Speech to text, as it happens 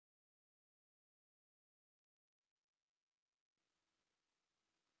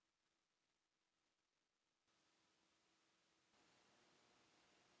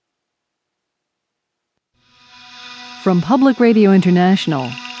From Public Radio International,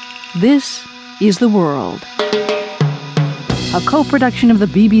 this is The World. A co-production of the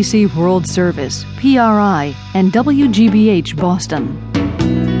BBC World Service, PRI, and WGBH Boston.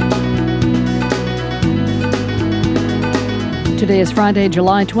 Today is Friday,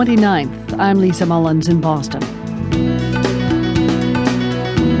 July 29th. I'm Lisa Mullins in Boston.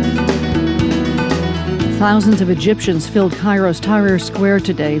 Thousands of Egyptians filled Cairo's Tahrir Square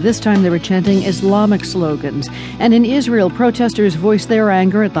today. This time they were chanting Islamic slogans. And in Israel, protesters voiced their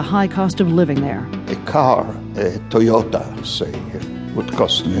anger at the high cost of living there. A car, a Toyota, say, would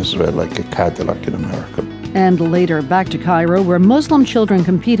cost in Israel like a Cadillac in America. And later, back to Cairo, where Muslim children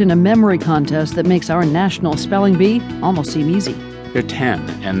compete in a memory contest that makes our national spelling bee almost seem easy. They're 10,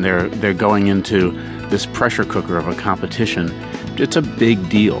 and they're going into this pressure cooker of a competition. It's a big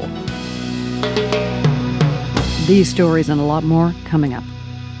deal. These stories and a lot more coming up.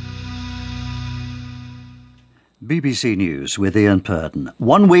 BBC News with Ian Purden.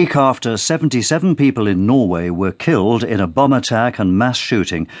 1 week after 77 people in Norway were killed in a bomb attack and mass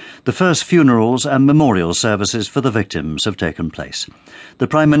shooting, the first funerals and memorial services for the victims have taken place. The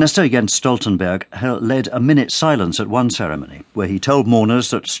Prime Minister, Jens Stoltenberg, led a minute's silence at one ceremony, where he told mourners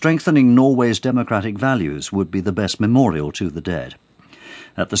that strengthening Norway's democratic values would be the best memorial to the dead.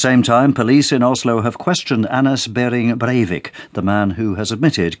 At the same time, police in Oslo have questioned Anders Behring Breivik, the man who has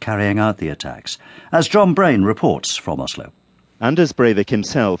admitted carrying out the attacks. As John Brain reports from Oslo. Anders Breivik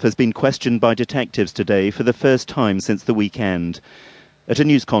himself has been questioned by detectives today for the first time since the weekend. At a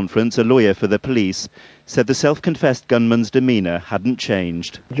news conference, a lawyer for the police said the self-confessed gunman's demeanour hadn't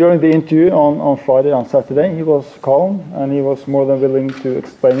changed. During the interview on Friday and Saturday, he was calm and he was more than willing to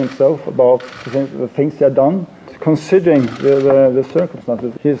explain himself about the things he had done. Considering the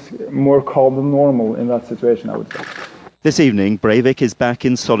circumstances, he's more calm than normal in that situation, I would say. This evening, Breivik is back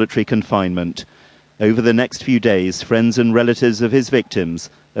in solitary confinement. Over the next few days, friends and relatives of his victims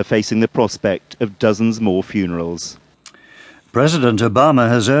are facing the prospect of dozens more funerals. President Obama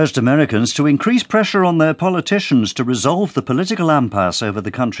has urged Americans to increase pressure on their politicians to resolve the political impasse over the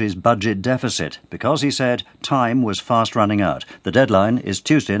country's budget deficit, because, he said, time was fast running out. The deadline is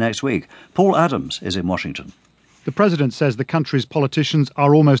Tuesday next week. Paul Adams is in Washington. The president says the country's politicians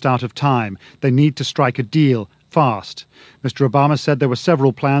are almost out of time. They need to strike a deal fast. Mr. Obama said there were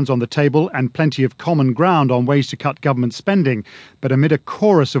several plans on the table and plenty of common ground on ways to cut government spending. But amid a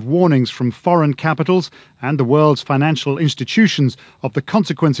chorus of warnings from foreign capitals and the world's financial institutions of the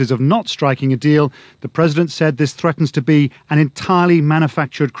consequences of not striking a deal, the president said this threatens to be an entirely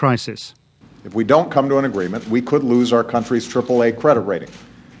manufactured crisis. If we don't come to an agreement, we could lose our country's AAA credit rating.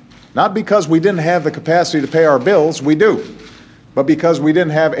 Not because we didn't have the capacity to pay our bills, we do, but because we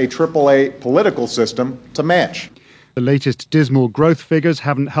didn't have a AAA political system to match. The latest dismal growth figures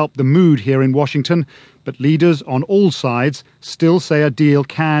haven't helped the mood here in Washington, but leaders on all sides still say a deal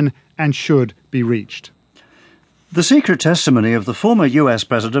can and should be reached. The secret testimony of the former US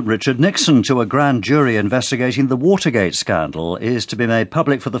President Richard Nixon to a grand jury investigating the Watergate scandal is to be made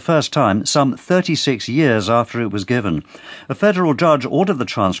public for the first time some 36 years after it was given. A federal judge ordered the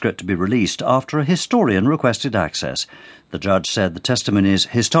transcript to be released after a historian requested access. The judge said the testimony's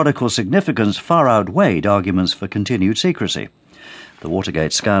historical significance far outweighed arguments for continued secrecy. The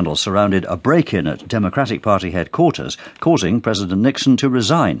Watergate scandal surrounded a break-in at Democratic Party headquarters, causing President Nixon to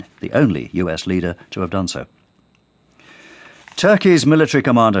resign, the only US leader to have done so. Turkey's military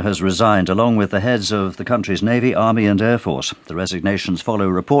commander has resigned, along with the heads of the country's Navy, Army and Air Force. The resignations follow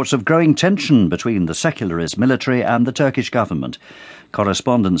reports of growing tension between the secularist military and the Turkish government.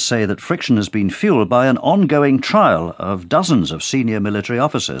 Correspondents say that friction has been fueled by an ongoing trial of dozens of senior military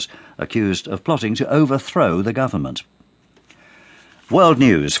officers accused of plotting to overthrow the government. World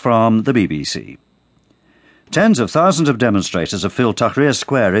News from the BBC. Tens of thousands of demonstrators have filled Tahrir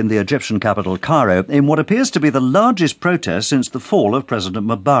Square in the Egyptian capital Cairo in what appears to be the largest protest since the fall of President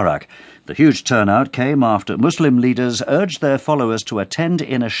Mubarak. The huge turnout came after Muslim leaders urged their followers to attend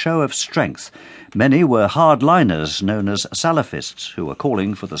in a show of strength. Many were hardliners known as Salafists, who were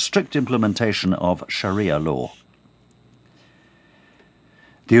calling for the strict implementation of Sharia law.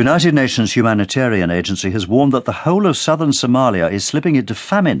 The United Nations Humanitarian Agency has warned that the whole of southern Somalia is slipping into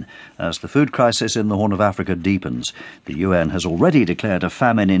famine as the food crisis in the Horn of Africa deepens. The UN has already declared a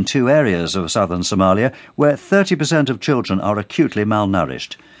famine in 2 areas of southern Somalia where 30% of children are acutely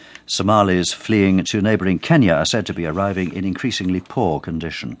malnourished. Somalis fleeing to neighbouring Kenya are said to be arriving in increasingly poor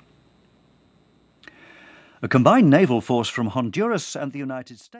condition. A combined naval force from Honduras and the United States